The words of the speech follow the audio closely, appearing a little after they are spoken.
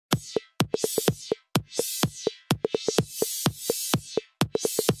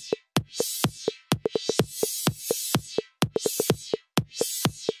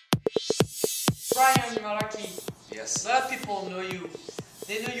Yes. A lot of people know you.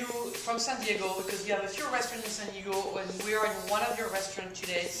 They know you from San Diego because you have a few restaurants in San Diego, and we are in one of your restaurants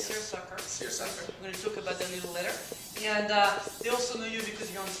today, Searsucker. Searsucker. We're going to talk about that a little later. And they also know you because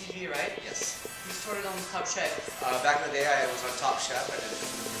you're on TV, right? Yes. You started on Top Chef. Back in the day, I was on Top Chef. I did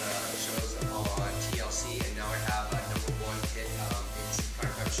shows on TLC, and now I have a #1 hit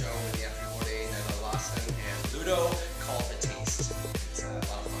prime time show with Anthony Bourdain, Nigel Lawson, and Ludo called The Taste. It's a lot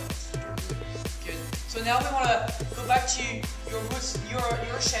of fun. Good. So now we want to go back to your roots. You're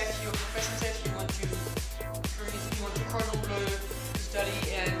a chef. You're a professional chef. You went to Cordon Bleu to study,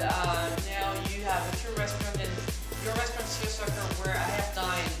 and now you have a few restaurants. And your restaurant Searsucker, where I have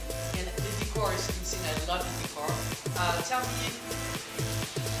dined, and the decor is insane. I love the decor. Tell me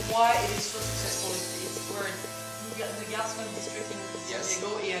why it is so successful. We're in the Gaslamp district in San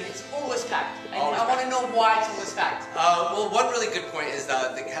Diego, and it's always packed. I want to know why it's always packed. Well, one really good point is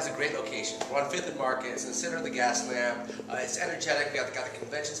that it has a great location. We're on 5th and Market. It's in the center of the Gaslamp. It's energetic. We got the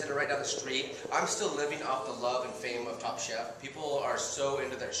convention center right down the street. I'm still living off the love and fame of Top Chef. People are so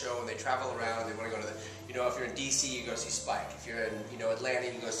into that show, and they travel around. They want to go to the, if you're in DC, you go see Spike. If you're in, Atlanta,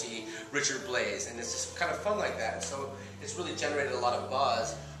 you go see Richard Blaze, and it's just kind of fun like that. So it's really generated a lot of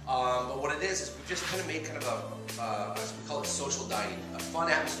buzz. But what it is we've just kind of made we call it social dining, a fun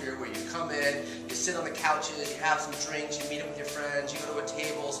atmosphere where you come in, you sit on the couches, you have some drinks, you meet up with your friends, you go to a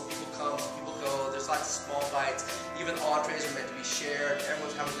table, some people come, some people go, there's lots of small bites, even entrees are meant to be shared,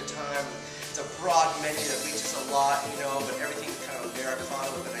 everyone's having a good time. It's a broad menu that reaches a lot, but everything's kind of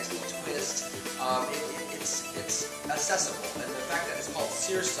Americana with a nice little twist. It's accessible, and the fact that it's called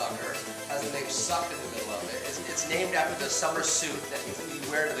Searsucker has the name "suck" in the middle of it. It's named after the summer suit that you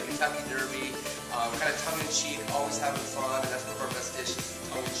wear to the Kentucky Derby, kind of tongue-in-cheek, always having fun, and that's one of our best dishes,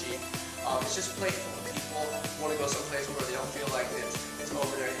 tongue-in-cheek. It's just playful. People want to go someplace where they don't feel like it's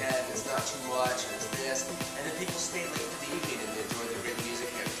over their head, it's not too much, it's this, and then people stay late into the evening and they enjoy the great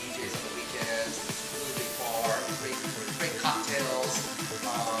music. We have DJs on the weekends, it's a really big bar, great cocktails,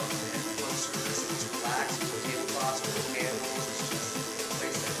 and fun service, and just relax, with tablecloths, with candles. It's just a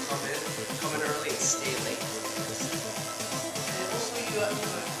place to come in early and stay late. And also you have a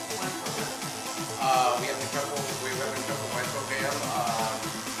wine program. We have an incredible wine program.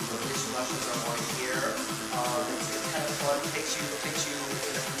 Release Russians are one here. It's kind of fun. Takes you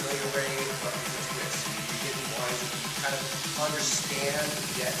in a familiar way, but it's you get the wines that you kind of understand,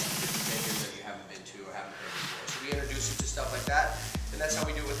 yet it's vineyards that you haven't been to or haven't heard before. So we introduce you to stuff like that, and that's how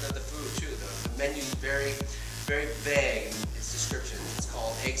we do it with the food too. The menu is very, very vague in its description. It's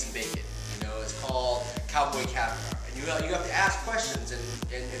called eggs and bacon. It's called cowboy caviar. And you have to ask questions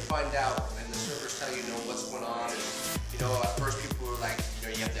and find out, and the servers tell you, what's going on. And, at first people were like,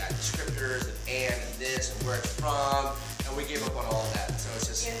 you have to add descriptors and this and where it's from, and we gave up on all of that. So it's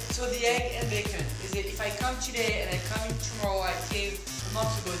just. So the egg and bacon, is it if I come today and I come in tomorrow, I came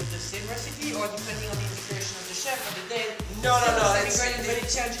months ago, is it the same recipe, or depending on the inspiration of the chef on the day? No. But it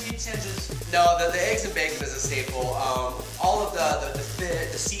changes. No, the eggs and bacon is a staple. All of the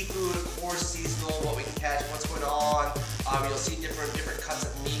seafood, of course, seasonal, what we can catch, what's going on. You'll see different cuts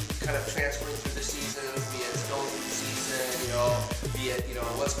of meat kind of transferring through the seasons, be it going through the season, be it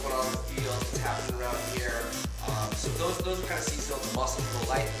what's going on in the field, what's happening around here. So those are kind of seasonal. The mussels go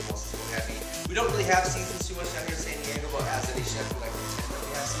light, the mussels go heavy. We don't really have seasons too much down here in San Diego, but as any chef, we like to pretend that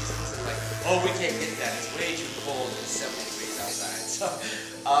we have seasons, and we can't get that. It's way too cold. It's 70 degrees outside. So.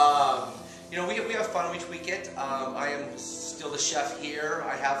 We have fun each weekend. I am still the chef here.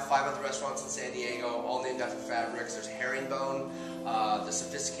 I have 5 other restaurants in San Diego, all named after fabrics. There's Herringbone, the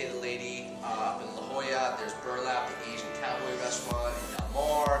Sophisticated Lady up in La Jolla. There's Burlap, the Asian Cowboy restaurant in Del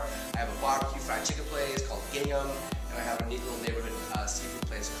Mar. I have a barbecue fried chicken place called Gingham, and I have a neat little neighborhood seafood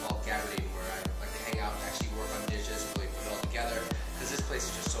place called Gathering, where I like to hang out and actually work on dishes, really put it all together. Because this place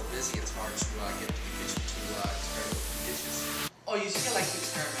is just so busy, it's hard to get to the kitchen to experiment with dishes. Oh, you still like to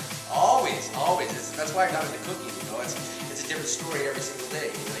experiment? Always. That's why I got into cooking. It's a different story every single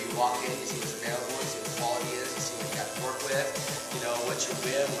day. You walk in, you see what's available, you see what the quality is, you see what you got to work with. What's your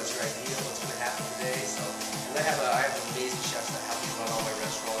whim, what's your idea, what's going to happen today. So, and I have amazing chefs that help me run all my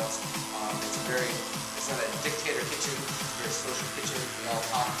restaurants. It's not a dictator kitchen. It's a very social kitchen. We all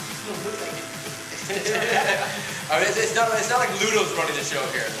talk. You don't look like it. It's not like Ludo's running the show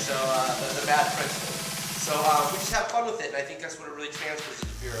here. So the bad Frenchman. So we just have fun with it, and I think that's what it really transfers to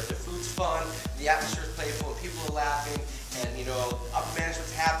the beer. The food's fun, the atmosphere's playful, and people are laughing, and upper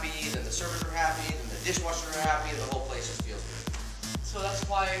management's happy, then the servers are happy, then the dishwashers are happy, and the whole place just feels good. So that's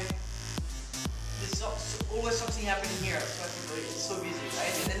why there's always something happening here. So it's so busy,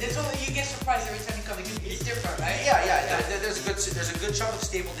 right? And there's always, you get surprised every time you come. It's different, right? Yeah. There's a good chunk of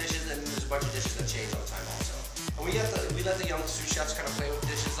staple dishes, and there's a bunch of dishes that change all the time also. And And we let the young sous chefs kind of play with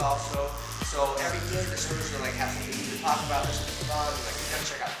dishes also. So every day the servers are like have something new to talk about. There's something fun. Like, you gotta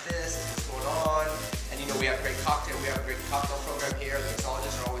check out this. What's going on? And you know, we have a great cocktail program here. The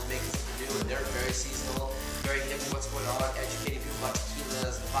mixologists are always making something new, and they're very seasonal, very hip to what's going on, educating people about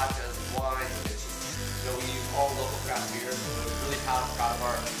tequilas and vodkas and wines. And it's just, you know, we use all local craft beers. We're really proud of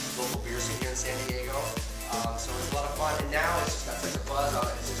our local beer scene here in San Diego. So it's a lot of fun, and now it's just got such a buzz on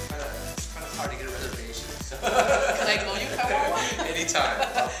it. It's just kind of hard to get a reservation. Can I call you if I want one? Anytime,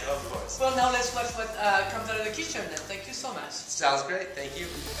 of course. Well, now let's watch what comes out of the kitchen then. Thank you so much. Sounds great. Thank you.